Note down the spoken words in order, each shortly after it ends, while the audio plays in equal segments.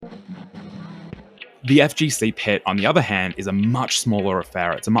The FGC pit, on the other hand, is a much smaller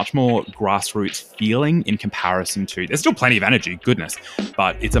affair. It's a much more grassroots feeling in comparison to, there's still plenty of energy, goodness,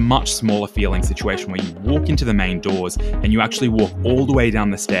 but it's a much smaller feeling situation where you walk into the main doors and you actually walk all the way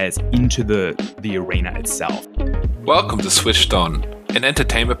down the stairs into the arena itself. Welcome to Switched On, an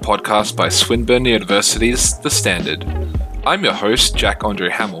entertainment podcast by Swinburne University's The Standard. I'm your host, Jack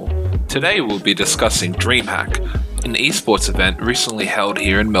Andre Hamill. Today we'll be discussing DreamHack, an esports event recently held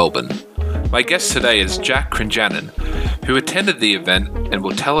here in Melbourne. My guest today is Jack Crinjanen, who attended the event and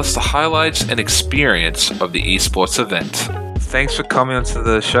will tell us the highlights and experience of the esports event. Thanks for coming onto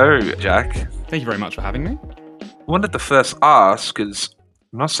the show, Jack. Thank you very much for having me. I wanted to first ask, because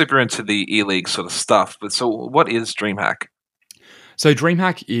I'm not super into the E-League sort of stuff, but so what is DreamHack? So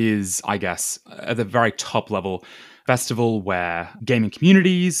DreamHack is, I guess, at the very top level, festival where gaming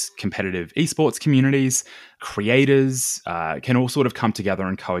communities, competitive esports communities, creators can all sort of come together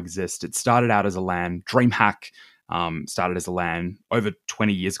and coexist. It started out as a LAN. DreamHack started as a LAN over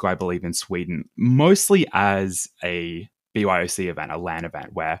 20 years ago, I believe, in Sweden, mostly as a BYOC event, a LAN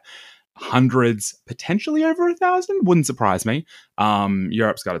event, where hundreds, potentially over 1,000, wouldn't surprise me.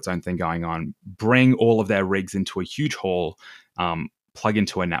 Europe's got its own thing going on. Bring all of their rigs into a huge hall, plug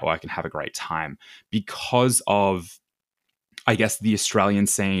into a network and have a great time. Because of, I guess, the Australian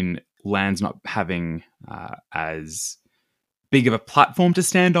scene, LAN's not having as big of a platform to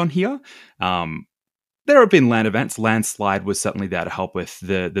stand on here. There have been LAN events. Landslide was certainly there to help with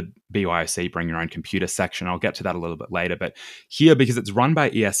the BYOC, bring your own computer section. I'll get to that a little bit later. But here, because it's run by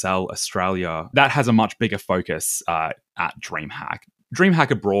ESL Australia, that has a much bigger focus at DreamHack.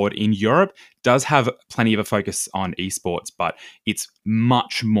 DreamHack abroad in Europe does have plenty of a focus on esports, but it's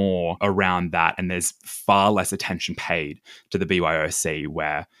much more around that, and there's far less attention paid to the BYOC,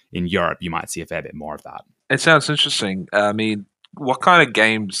 where in Europe you might see a fair bit more of that. It sounds interesting. I mean, what kind of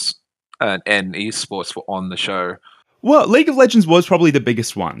games and esports were on the show? Well, League of Legends was probably the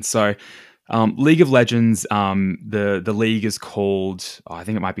biggest one. So League of Legends, the league is called, I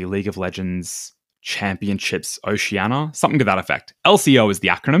think it might be League of Legends Championships Oceania, something to that effect. LCO is the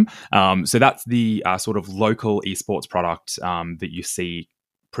acronym. So that's the sort of local esports product that you see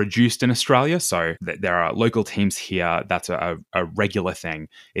produced in Australia. So there are local teams here. That's a regular thing.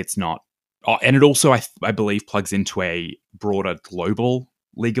 It's not, and it also, I believe, plugs into a broader global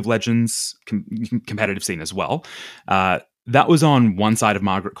League of Legends competitive scene as well. That was on one side of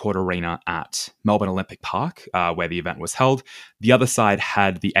Margaret Court Arena at Melbourne Olympic Park, where the event was held. The other side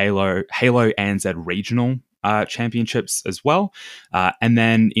had the Halo ANZ Regional Championships as well. And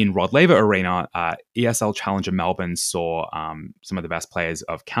then in Rod Laver Arena, ESL Challenger Melbourne saw some of the best players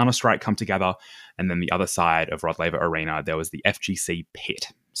of Counter-Strike come together. And then the other side of Rod Laver Arena, there was the FGC Pit.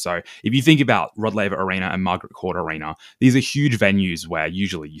 So if you think about Rod Laver Arena and Margaret Court Arena, these are huge venues where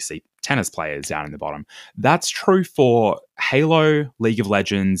usually you see tennis players down in the bottom. That's true for Halo, League of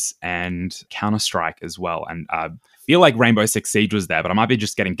Legends, and Counter-Strike as well. And I feel like Rainbow Six Siege was there, but I might be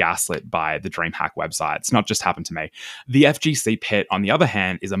just getting gaslit by the DreamHack website. It's not just happened to me. The FGC pit, on the other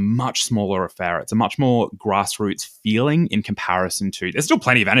hand, is a much smaller affair. It's a much more grassroots feeling in comparison to, there's still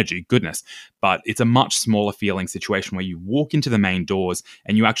plenty of energy, goodness, but it's a much smaller feeling situation where you walk into the main doors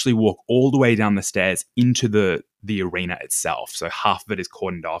and you actually walk all the way down the stairs into the arena itself. So half of it is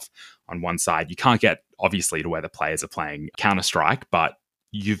cordoned off on one side. You can't get, obviously, to where the players are playing Counter-Strike, but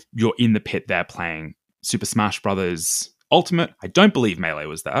you're in the pit there playing Super Smash Brothers Ultimate. I don't believe Melee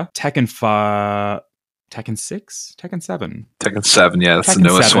was there. Tekken 6? Tekken 7? Tekken 7, yeah, that's Tekken the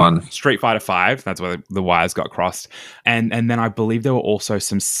newest 7, one. Street Fighter 5, that's where the wires got crossed. And then I believe there were also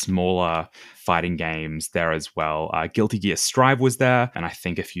some smaller fighting games there as well. Guilty Gear Strive was there, and I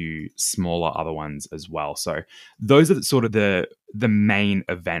think a few smaller other ones as well. So those are sort of the main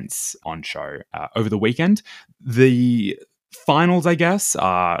events on show over the weekend. The finals, I guess,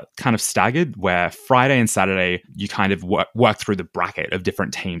 are kind of staggered, where Friday and Saturday you kind of work through the bracket of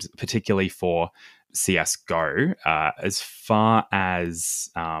different teams, particularly for CSGO. As far as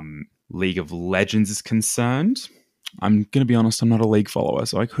League of Legends is concerned, I'm going to be honest, I'm not a League follower,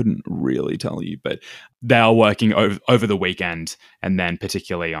 so I couldn't really tell you, but they are working over the weekend, and then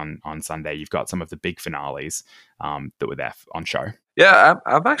particularly on Sunday, you've got some of the big finales that were there on show. Yeah,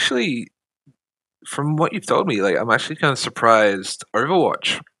 I'm actually, from what you've told me, like, I'm actually kind of surprised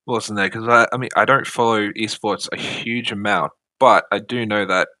Overwatch wasn't there, because I mean, I don't follow esports a huge amount, but I do know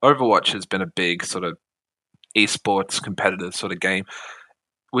that Overwatch has been a big sort of esports competitive sort of game,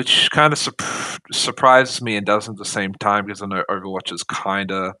 which kind of surprises me and doesn't at the same time, because I know Overwatch has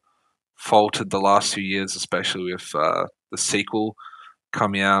kind of faltered the last few years, especially with the sequel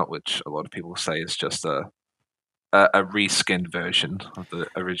coming out, which a lot of people say is just a reskinned version of the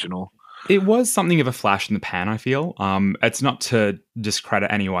original. It was something of a flash in the pan, I feel. It's not to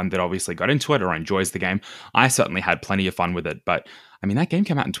discredit anyone that obviously got into it or enjoys the game. I certainly had plenty of fun with it, but I mean, that game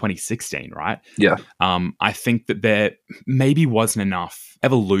came out in 2016, right? Yeah. I think that there maybe wasn't enough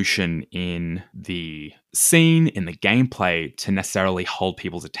evolution in the scene, in the gameplay to necessarily hold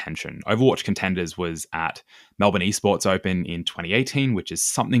people's attention. Overwatch Contenders was at Melbourne Esports Open in 2018, which is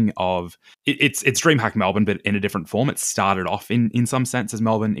something of it's DreamHack Melbourne, but in a different form. It started off in some sense as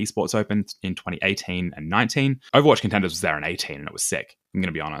Melbourne Esports Open in 2018 and 19. Overwatch Contenders was there in 18, and it was sick. I'm going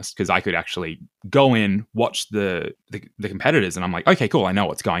to be honest, because I could actually go in, watch the competitors, and I'm like, okay, cool, I know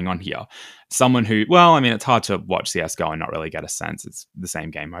what's going on here. Someone who, well, I mean, it's hard to watch CSGO and not really get a sense. It's the same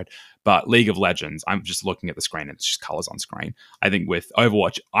game mode. But League of Legends, I'm just looking at the screen and it's just colors on screen. I think with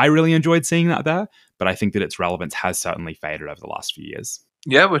Overwatch, I really enjoyed seeing that there, but I think that its relevance has certainly faded over the last few years.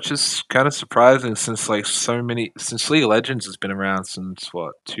 Yeah, which is kind of surprising since since League of Legends has been around since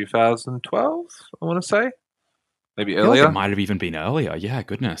what, 2012, I want to say? Maybe I feel like it earlier? might have even been earlier. Yeah,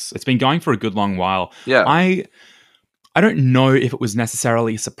 goodness. It's been going for a good long while. Yeah. I don't know if it was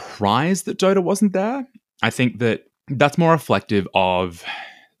necessarily a surprise that Dota wasn't there. I think that that's more reflective of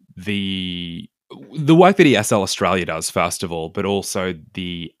the work that ESL Australia does, first of all, but also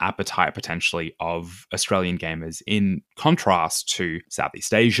the appetite potentially of Australian gamers in contrast to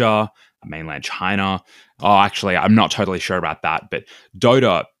Southeast Asia, mainland China. Oh, actually, I'm not totally sure about that, but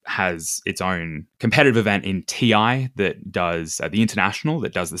Dota has its own competitive event in TI that does the international,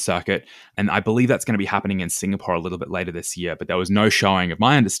 that does the circuit. And I believe that's going to be happening in Singapore a little bit later this year, but there was no showing of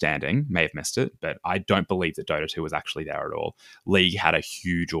my understanding, may have missed it, but I don't believe that Dota 2 was actually there at all. League had a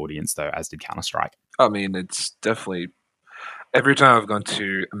huge audience though, as did Counter-Strike. I mean, it's definitely every time I've gone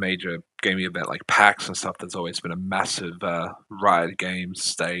to a major gaming event like PAX and stuff, there's always been a massive Riot Games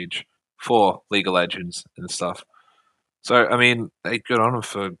stage for League of Legends and stuff. So, I mean, they good on them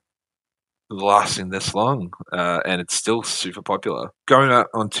for lasting this long, and it's still super popular. Going out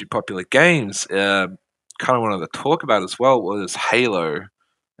onto popular games, kind of wanted to talk about as well was Halo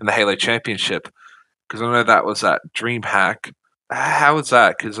and the Halo Championship, because I know that was at DreamHack. How was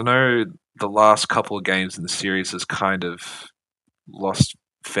that? Because I know the last couple of games in the series has kind of lost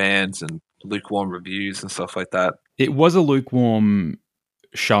fans and lukewarm reviews and stuff like that. It was a lukewarm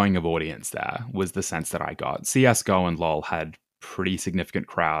showing of audience there, was the sense that I got. CSGO and LoL had pretty significant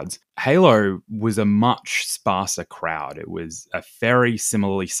crowds. Halo was a much sparser crowd. It was a very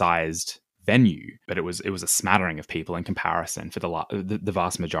similarly sized venue, but it was a smattering of people in comparison for the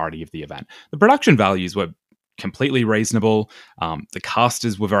vast majority of the event. The production values were completely reasonable. The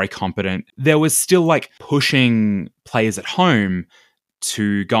casters were very competent. There was still like pushing players at home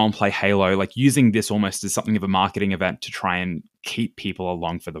to go and play Halo, like using this almost as something of a marketing event to try and keep people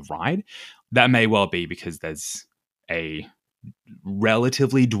along for the ride. That may well be because there's a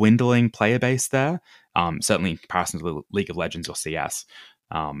relatively dwindling player base there, certainly in comparison to League of Legends or CS.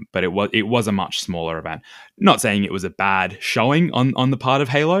 But it was a much smaller event. Not saying it was a bad showing on the part of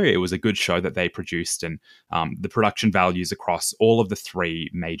Halo. It was a good show that they produced, and the production values across all of the three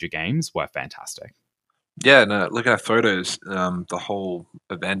major games were fantastic. Yeah, no, looking at photos, the whole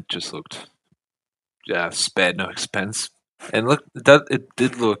event just looked, yeah, spared no expense. And look, that it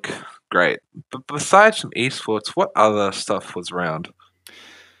did look great. But besides from esports, what other stuff was around?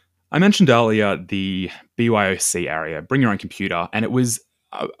 I mentioned earlier the BYOC area, bring your own computer, and it was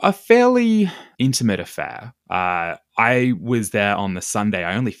a fairly intimate affair. I was there on the Sunday.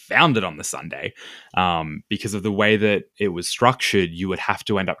 I only found it on the Sunday because of the way that it was structured. You would have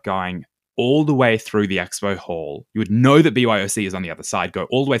to end up going all the way through the expo hall. You would know that BYOC is on the other side, go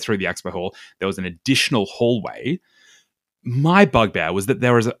all the way through the expo hall. There was an additional hallway. My bugbear was that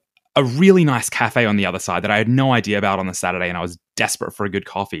there was a really nice cafe on the other side that I had no idea about on the Saturday, and I was desperate for a good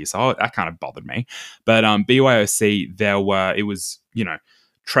coffee. So that kind of bothered me. But BYOC, it was,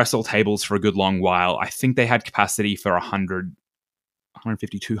 trestle tables for a good long while. I think they had capacity for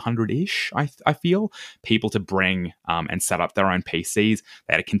 150, 200-ish, I feel, people to bring and set up their own PCs.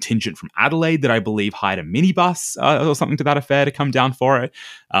 They had a contingent from Adelaide that I believe hired a minibus or something to that affair to come down for it.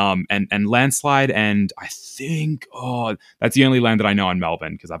 And Landslide, and I think, that's the only land that I know in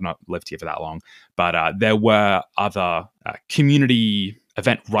Melbourne because I've not lived here for that long. But there were other community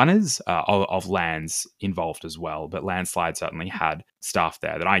event runners of lands involved as well, but Landslide certainly had staff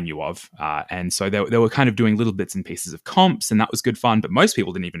there that I knew of, and so they were kind of doing little bits and pieces of comps, and that was good fun, but most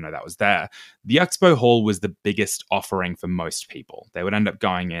people didn't even know that was there. The expo hall was the biggest offering for most people. They would end up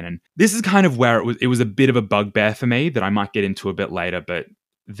going in, and this is kind of where it was a bit of a bugbear for me that I might get into a bit later, but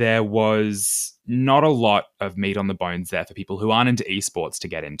there was not a lot of meat on the bones there for people who aren't into esports to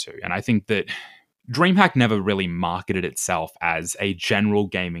get into, and I think that DreamHack never really marketed itself as a general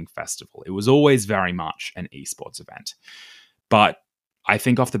gaming festival. It was always very much an esports event. But I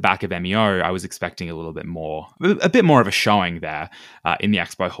think off the back of MEO, I was expecting a bit more of a showing there in the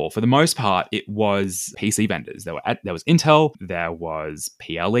expo hall. For the most part, it was PC vendors. There was Intel, there was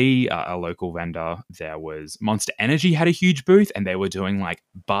PLE, a local vendor. There was Monster Energy had a huge booth, and they were doing like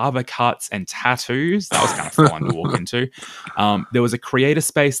barber cuts and tattoos. That was kind of fun to walk into. There was a creator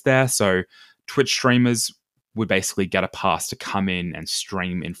space there, so Twitch streamers would basically get a pass to come in and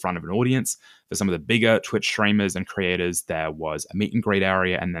stream in front of an audience. For some of the bigger Twitch streamers and creators, there was a meet and greet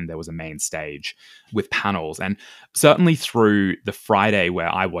area, and then there was a main stage with panels. And certainly through the Friday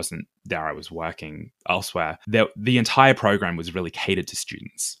where I wasn't there, I was working elsewhere, the entire program was really catered to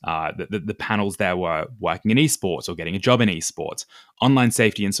students. The panels there were working in esports or getting a job in esports, online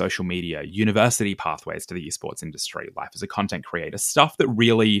safety and social media, university pathways to the esports industry, life as a content creator, stuff that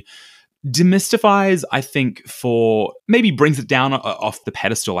really demystifies, I think, for maybe brings it down off the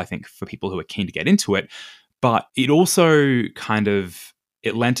pedestal, I think, for people who are keen to get into it. But it also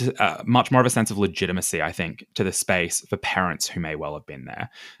it lent much more of a sense of legitimacy, I think, to the space for parents who may well have been there.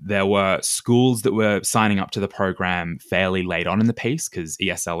 There were schools that were signing up to the program fairly late on in the piece because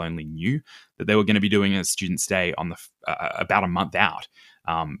ESL only knew that they were going to be doing a student stay on about a month out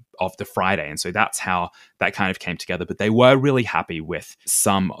of the Friday. And so that's how that kind of came together. But they were really happy with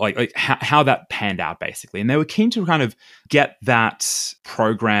some, like how that panned out, basically. And they were keen to kind of get that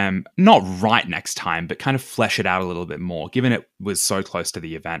program, not right next time, but kind of flesh it out a little bit more. Given it was so close to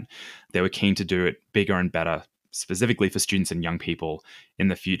the event, they were keen to do it bigger and better, specifically for students and young people in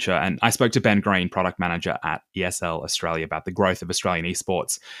the future. And I spoke to Ben Green, product manager at ESL Australia, about the growth of Australian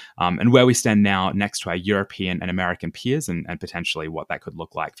esports and where we stand now next to our European and American peers, and potentially what that could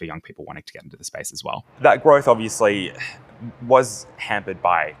look like for young people wanting to get into the space as well. That growth obviously was hampered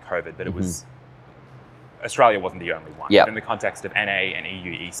by COVID, but it was Australia wasn't the only one. Yep. In the context of NA and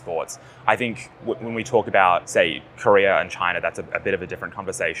EU esports, I think when we talk about, say, Korea and China, that's a bit of a different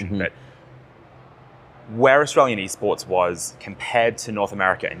conversation, but where Australian esports was compared to North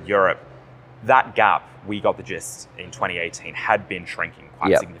America and Europe, that gap, we got the gist in 2018, had been shrinking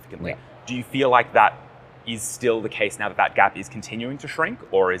quite significantly. Do you feel like that is still the case now, that gap is continuing to shrink,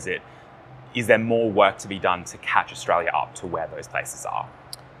 or is there more work to be done to catch Australia up to where those places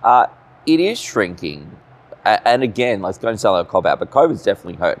are? It is shrinking. And again, let's go and sound like a cop-out, but COVID's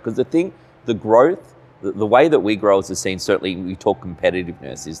definitely hurt. Because the growth, the way that we grow as a scene, certainly we talk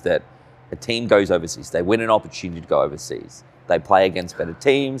competitiveness, is that a team goes overseas. They win an opportunity to go overseas. They play against better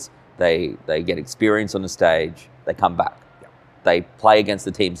teams. They get experience on the stage. They come back. They play against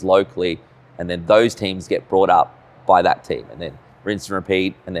the teams locally, and then those teams get brought up by that team, and then rinse and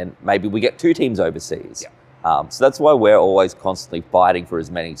repeat, and then maybe we get two teams overseas. So that's why we're always constantly fighting for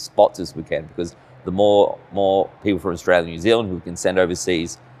as many spots as we can, because the more people from Australia and New Zealand who we can send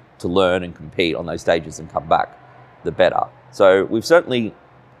overseas to learn and compete on those stages and come back, the better. So we've certainly,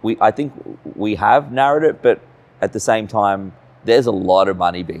 I think we have narrowed it, but at the same time, there's a lot of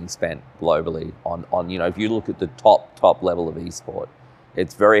money being spent globally on if you look at the top level of esport,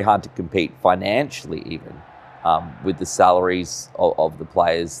 it's very hard to compete financially even with the salaries of the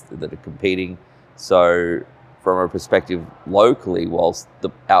players that are competing. So from a perspective locally, whilst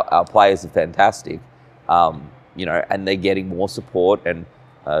our players are fantastic, and they're getting more support, and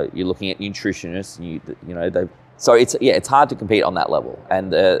you're looking at nutritionists, so it's hard to compete on that level,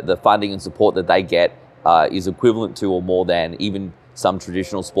 and the funding and support that they get is equivalent to or more than even some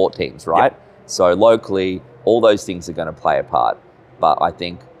traditional sport teams, right? So locally, all those things are going to play a part. But I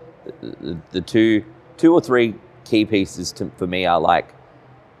think the two or three key pieces for me are like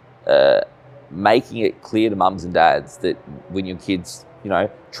making it clear to mums and dads that when your kids,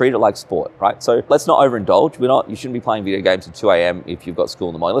 treat it like sport, right? So let's not overindulge. You shouldn't be playing video games at 2 a.m. if you've got school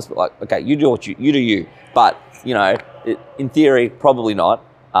in the morning. Let's be like, okay, you do what you do you. But, in theory, probably not.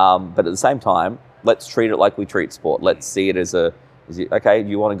 But at the same time, let's treat it like we treat sport. Let's see it as okay,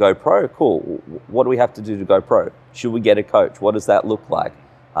 you want to go pro? Cool. What do we have to do to go pro? Should we get a coach? What does that look like?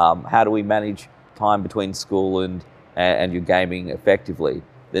 How do we manage time between school and your gaming effectively?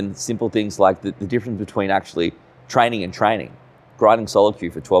 Then simple things like the difference between actually training and training. Grinding solo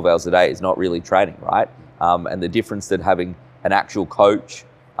queue for 12 hours a day is not really training, right? And the difference that having an actual coach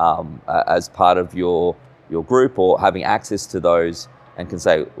as part of your group, or having access to those and can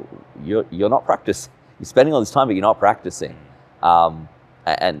say, you're not practicing. You're spending all this time, but you're not practicing.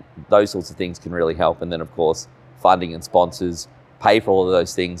 And those sorts of things can really help. And then, of course, funding and sponsors pay for all of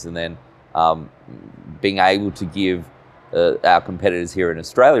those things, and then being able to give our competitors here in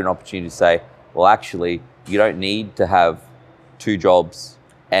Australia an opportunity to say, well, actually, you don't need to have 2 jobs,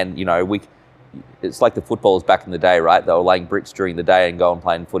 and it's like the footballers back in the day, right? They were laying bricks during the day and going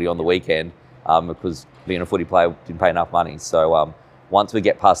playing footy on the weekend because being a footy player didn't pay enough money. So once we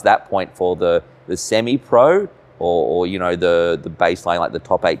get past that point for the semi-pro or the baseline, like the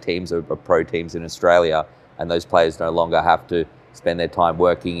top 8 teams are pro teams in Australia, and those players no longer have to spend their time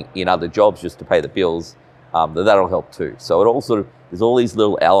working in other jobs just to pay the bills, that'll help too. So it all there's all these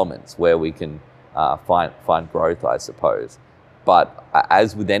little elements where we can find growth, I suppose. But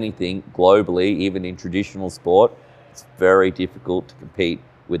as with anything globally, even in traditional sport, it's very difficult to compete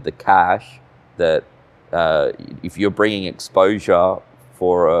with the cash that if you're bringing exposure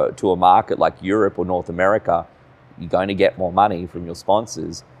to a market like Europe or North America, you're going to get more money from your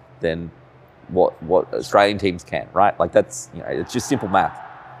sponsors than what Australian teams can, right? Like that's, it's just simple math.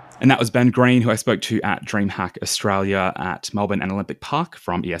 And that was Ben Green, who I spoke to at DreamHack Australia at Melbourne and Olympic Park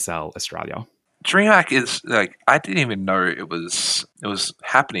from ESL Australia. DreamHack is like, I didn't even know it was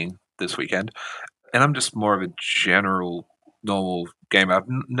happening this weekend, and I'm just more of a general normal gamer. I've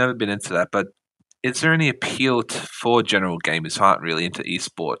never been into that, but is there any appeal for general gamers who aren't really into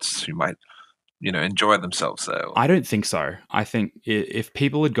esports who might enjoy themselves there? I don't think so. I think if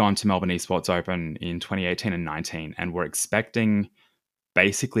people had gone to Melbourne Esports Open in 2018 and 19 and were expecting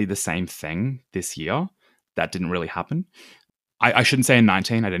basically the same thing this year, that didn't really happen. I shouldn't say in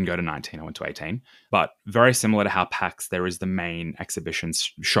 19. I didn't go to 19. I went to 18. But very similar to how PAX, there is the main exhibition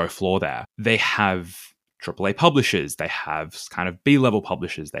show floor there. They have AAA publishers. They have kind of B-level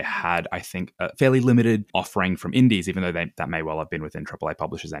publishers. They had, I think, a fairly limited offering from indies, even though that may well have been within AAA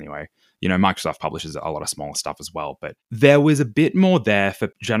publishers anyway. Microsoft publishes a lot of smaller stuff as well. But there was a bit more there for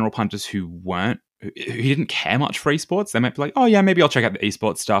general punters who didn't care much for esports. They might be like, oh yeah, maybe I'll check out the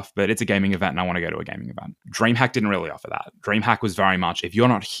esports stuff, but it's a gaming event and I want to go to a gaming event. DreamHack didn't really offer that. DreamHack was very much, if you're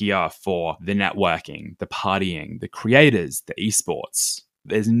not here for the networking, the partying, the creators, the esports,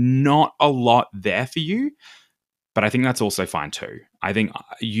 there's not a lot there for you. But I think that's also fine too. I think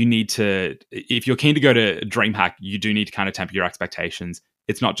you need to, if you're keen to go to DreamHack, you do need to kind of temper your expectations.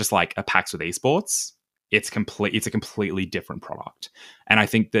 It's not just like a PAX with esports. It's a completely different product. And I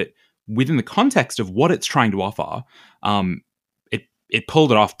think that within the context of what it's trying to offer, it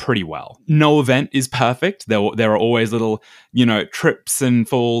pulled it off pretty well. No event is perfect. There are always little, trips and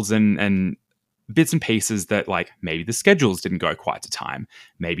falls and bits and pieces that, like, maybe the schedules didn't go quite to time.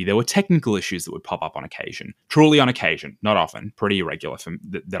 Maybe there were technical issues that would pop up on occasion. Truly on occasion, not often. Pretty irregular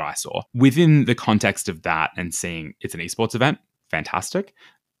that I saw. Within the context of that and seeing it's an esports event, fantastic.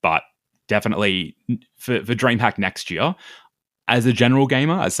 But definitely for DreamHack next year, as a general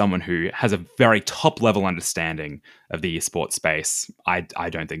gamer, as someone who has a very top level understanding of the esports space, I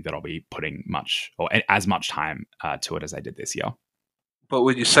don't think that I'll be putting much or as much time to it as I did this year. But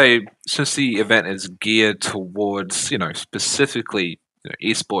would you say, since the event is geared towards, specifically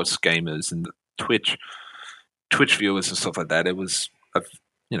esports gamers and Twitch viewers and stuff like that, it was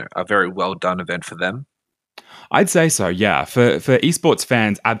a very well done event for them? I'd say so, yeah. For esports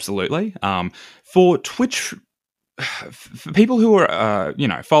fans, absolutely. For Twitch, for people who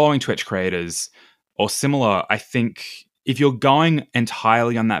are following Twitch creators or similar, I think if you're going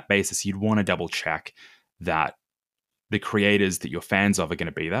entirely on that basis, you'd want to double check that the creators that you're fans of are going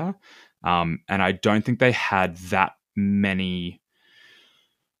to be there. And I don't think they had that many.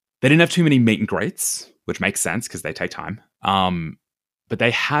 They didn't have too many meet and greets, which makes sense because they take time. But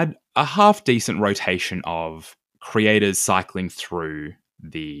they had a half decent rotation of creators cycling through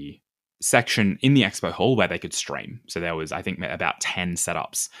the section in the expo hall where they could stream. So there was, I think, about 10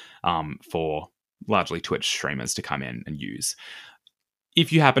 setups for largely Twitch streamers to come in and use.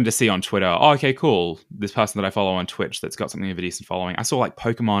 If you happen to see on Twitter, oh, okay, cool, this person that I follow on Twitch that's got something of a decent following. I saw like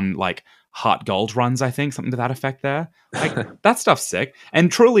Pokemon like Heart Gold runs, I think, something to that effect there. Like that stuff's sick. And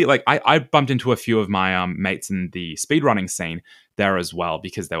truly, like I bumped into a few of my mates in the speedrunning scene there as well,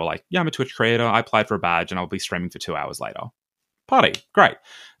 because they were like, yeah, I'm a Twitch creator. I applied for a badge and I'll be streaming for 2 hours later. Party, great.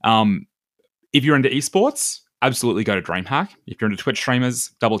 If you're into esports, absolutely go to DreamHack. If you're into Twitch streamers,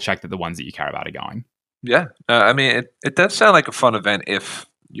 double check that the ones that you care about are going. Yeah, I mean, it does sound like a fun event if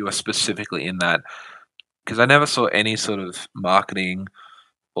you are specifically in that, because I never saw any sort of marketing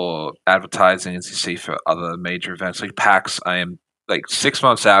or advertising as you see for other major events like PAX. I am like 6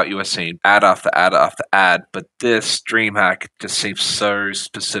 months out, you are seeing ad after ad after ad, but this DreamHack just seems so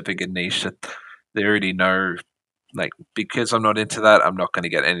specific and niche that they already know, like, because I'm not into that, I'm not going to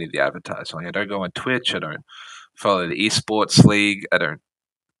get any of the advertising. Like, I don't go on Twitch, I don't follow the esports league,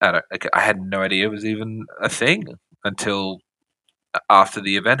 I had no idea it was even a thing until after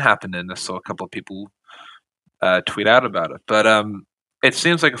the event happened, and I saw a couple of people tweet out about it. But it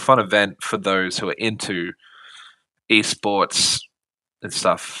seems like a fun event for those who are into esports and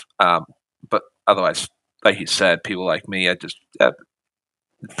stuff. But otherwise, like you said, people like me are just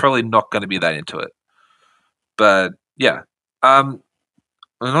probably not going to be that into it. But yeah, and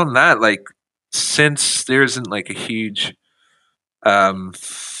on that, like, since there isn't like a huge following,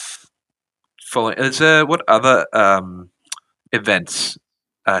 is there what other events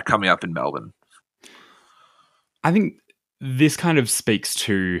coming up in Melbourne? I think this kind of speaks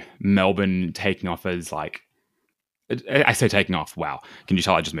to Melbourne taking off as like, I say taking off. Wow, can you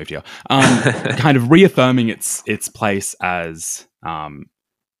tell I just moved here? Kind of reaffirming its place as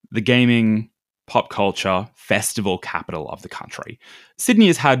the gaming pop culture festival capital of the country. Sydney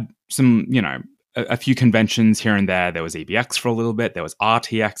has had some, a few conventions here and there. There was EBX for a little bit. There was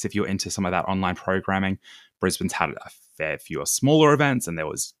RTX if you're into some of that online programming. Brisbane's had a fair few smaller events, and there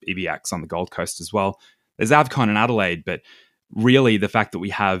was EBX on the Gold Coast as well. There's AvCon in Adelaide, but really the fact that we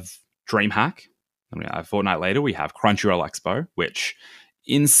have DreamHack, a fortnight later we have Crunchyroll Expo, which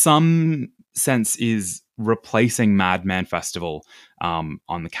in some sense is replacing Madman Festival on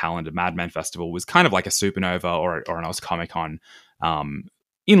the calendar. Madman Festival was kind of like a supernova or an Oz Comic Con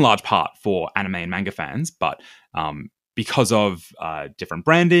in large part for anime and manga fans, but because of different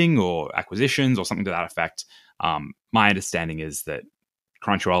branding or acquisitions or something to that effect, my understanding is that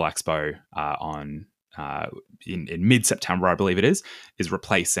Crunchyroll Expo in mid-September, I believe it is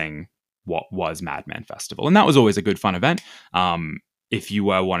replacing what was Madman Festival. And that was always a good fun event. If you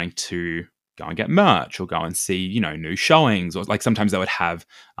were wanting to go and get merch or go and see, new showings, or like sometimes they would have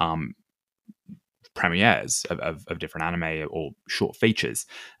premieres of different anime or short features.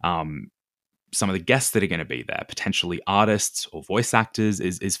 Some of the guests that are going to be there, potentially artists or voice actors,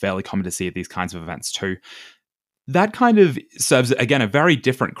 is fairly common to see at these kinds of events too. That kind of serves, again, a very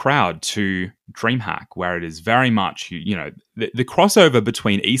different crowd to DreamHack, where it is very much, the crossover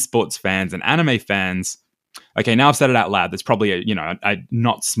between esports fans and anime fans. Okay, now I've said it out loud. There's probably a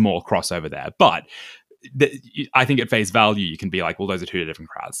not small crossover there, but I think at face value you can be like, well, those are two different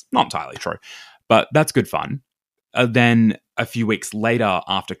crowds. Not entirely true, but that's good fun. Then a few weeks later,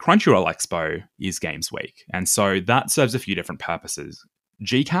 after Crunchyroll Expo, is Games Week, and so that serves a few different purposes.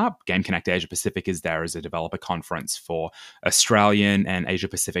 GCAP, Game Connect Asia Pacific, is there as a developer conference for Australian and Asia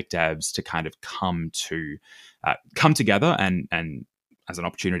Pacific devs to kind of come together and as an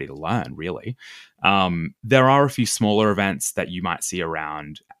opportunity to learn, really. There are a few smaller events that you might see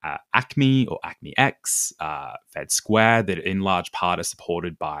around Acme or Acme X, Fed Square, that in large part are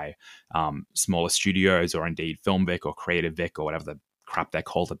supported by smaller studios or indeed FilmVic or Creative Vic or whatever the crap they're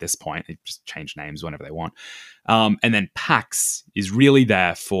called at this point. They just change names whenever they want. And then PAX is really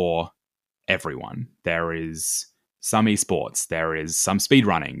there for everyone. There is some esports, there is some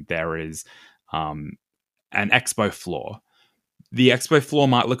speedrunning, there is an expo floor. The expo floor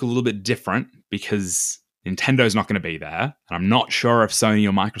might look a little bit different because Nintendo's not going to be there, and I'm not sure if Sony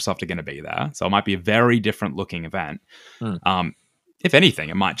or Microsoft are going to be there. So it might be a very different looking event. If anything,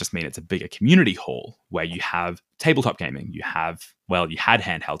 it might just mean it's a bigger community hall where you have tabletop gaming. You had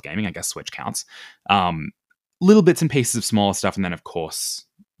handheld gaming. I guess Switch counts. Little bits and pieces of smaller stuff, and then of course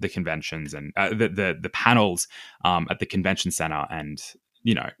the conventions and the panels at the convention center, and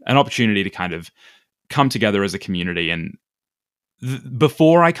an opportunity to kind of come together as a community. And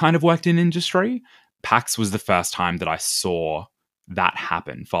before I kind of worked in industry, PAX was the first time that I saw that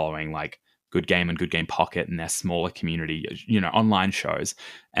happen, following like Good Game and Good Game Pocket and their smaller community, online shows.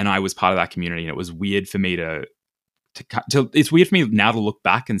 And I was part of that community, and it was weird for me it's weird for me now to look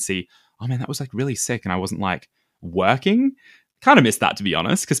back and see, oh man, that was like really sick. And I wasn't like working. Kind of missed that, to be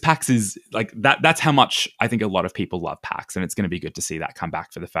honest, because PAX is like that. That's how much I think a lot of people love PAX. And it's going to be good to see that come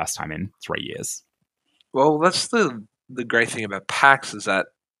back for the first time in 3 years. Well, that's the great thing about PAX, is that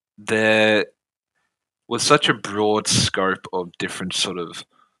there was such a broad scope of different sort of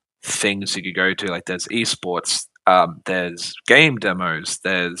things you could go to. Like there's esports, there's game demos,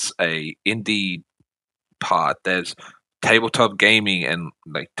 there's a indie part, there's tabletop gaming and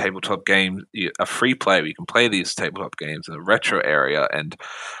like tabletop games, a free play where you can play these tabletop games, in a retro area, and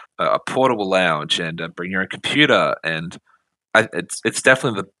a portable lounge, and bring your own computer. And it's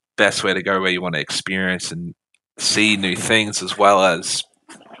definitely the best way to go where you want to experience and see new things, as well as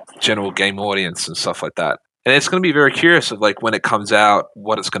general game audience and stuff like that. And it's going to be very curious of like when it comes out,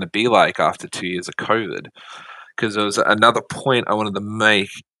 what it's going to be like after 2 years of COVID. Because there was another point I wanted to make.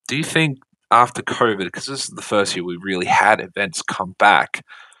 Do you think after COVID, because this is the first year we really had events come back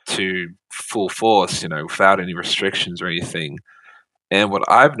to full force, without any restrictions or anything. And what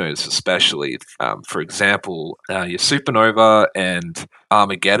I've noticed, especially, for example, your Supernova and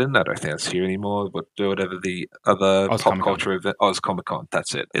Armageddon, I don't think that's here anymore, but whatever the other Oz pop Comic-Con. culture event, Oz Comic Con,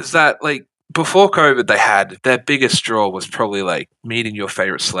 that's it. Is that like before COVID, they had their biggest draw was probably like meeting your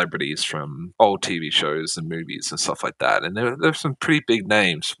favorite celebrities from old TV shows and movies and stuff like that. And there's some pretty big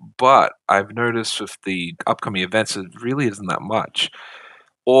names, but I've noticed with the upcoming events, it really isn't that much.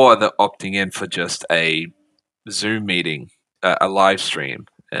 Or they're opting in for just a Zoom meeting, a live stream.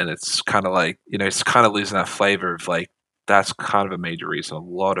 And it's kind of like, it's kind of losing that flavor of like, that's kind of a major reason a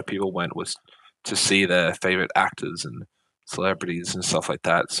lot of people went was to see their favorite actors and celebrities and stuff like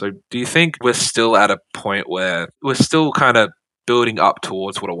that. So do you think we're still at a point where we're still kind of building up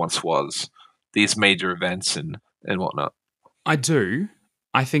towards what it once was, these major events and whatnot? I do.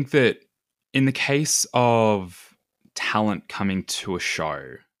 I think that in the case of talent coming to a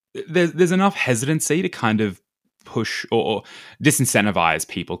show, there's enough hesitancy to kind of push or disincentivize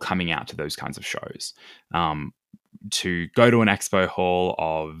people coming out to those kinds of shows. To go to an expo hall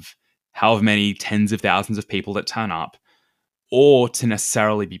of however many tens of thousands of people that turn up, or to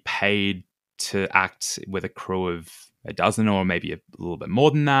necessarily be paid to act with a crew of a dozen or maybe a little bit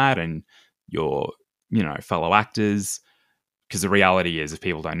more than that, and your, fellow actors. Because the reality is, if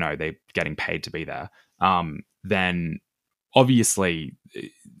people don't know, they're getting paid to be there. Then obviously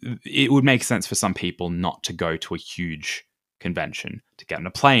it would make sense for some people not to go to a huge convention, to get on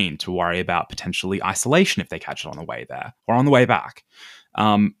a plane, to worry about potentially isolation if they catch it on the way there or on the way back.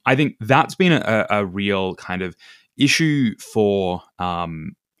 I think that's been a real kind of issue for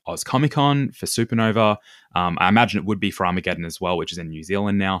Oz Comic Con, for Supernova. I imagine it would be for Armageddon as well, which is in New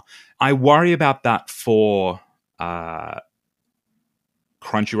Zealand now. I worry about that for Crunchyroll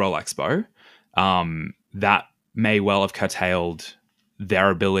Expo. That may well have curtailed their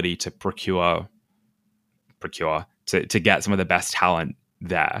ability to procure to get some of the best talent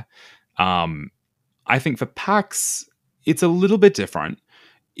there. I think for PAX, it's a little bit different.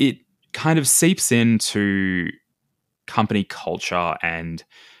 It kind of seeps into company culture, and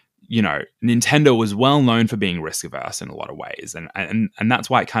Nintendo was well known for being risk averse in a lot of ways, and that's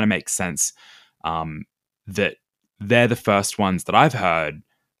why it kind of makes sense that they're the first ones that I've heard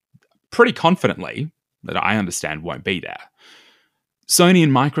pretty confidently that I understand won't be there. Sony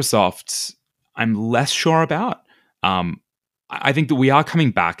and Microsoft, I'm less sure about. I think that we are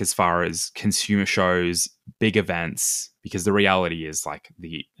coming back as far as consumer shows, big events, because the reality is like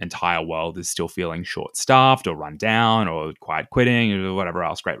the entire world is still feeling short-staffed or run down or quiet quitting or whatever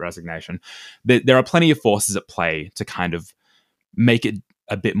else, great resignation. There are plenty of forces at play to kind of make it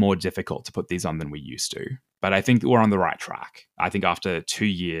a bit more difficult to put these on than we used to. But I think that we're on the right track. I think after 2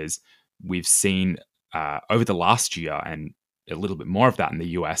 years, we've seen over the last year, and a little bit more of that in the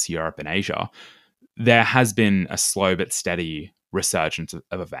US, Europe, and Asia, there has been a slow but steady resurgence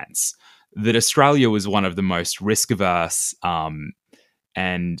of events. That Australia was one of the most risk-averse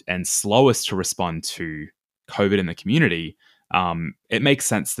and slowest to respond to COVID in the community. It makes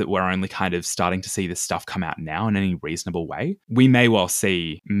sense that we're only kind of starting to see this stuff come out now in any reasonable way. We may well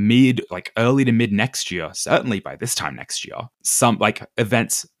see early to mid next year, certainly by this time next year, some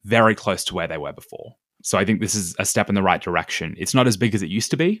events very close to where they were before. So I think this is a step in the right direction. It's not as big as it used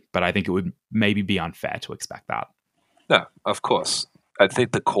to be, but I think it would maybe be unfair to expect that. No, of course. I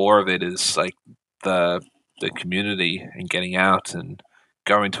think the core of it is like the community and getting out and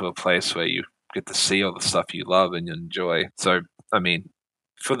going to a place where you get to see all the stuff you love and you enjoy. So, I mean,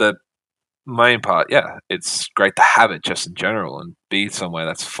 for the main part, yeah, it's great to have it just in general and be somewhere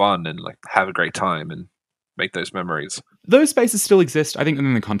that's fun and like have a great time and make those memories. Those spaces still exist, I think,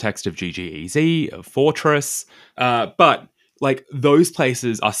 in the context of GGEZ, of Fortress, but like those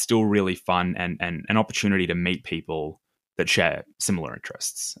places are still really fun and an opportunity to meet people that share similar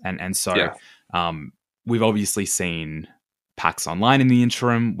interests. And so yeah. We've obviously seen PAX Online in the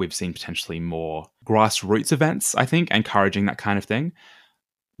interim. We've seen potentially more grassroots events, I think, encouraging that kind of thing.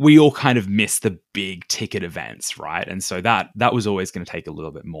 We all kind of miss the big ticket events, right? And so that was always going to take a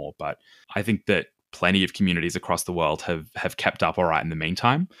little bit more. But I think that plenty of communities across the world have kept up all right in the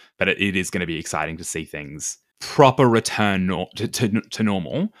meantime. But it is going to be exciting to see things proper return to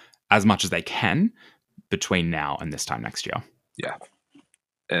normal as much as they can between now and this time next year. Yeah.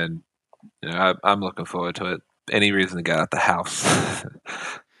 And I'm looking forward to it. Any reason to get out the house.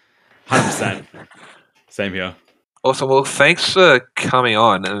 100%. Same here. Awesome. Well, thanks for coming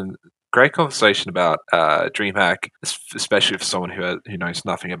on, and great conversation about DreamHack, especially for someone who knows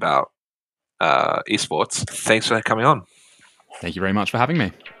nothing about esports. Thanks for coming on. Thank you very much for having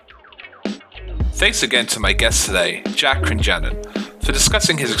me. Thanks again to my guest today, Jack Crinjanen, for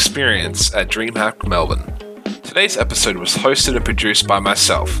discussing his experience at DreamHack Melbourne. Today's episode was hosted and produced by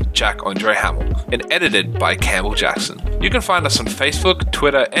myself, Jack Andre Hamill, and edited by Campbell Jackson. You can find us on Facebook,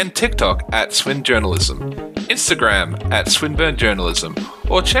 Twitter, and TikTok at Swin Journalism, Instagram at Swinburne Journalism,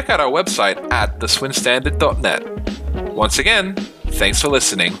 or check out our website at theswinstandard.net. Once again, thanks for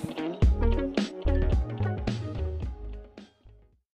listening.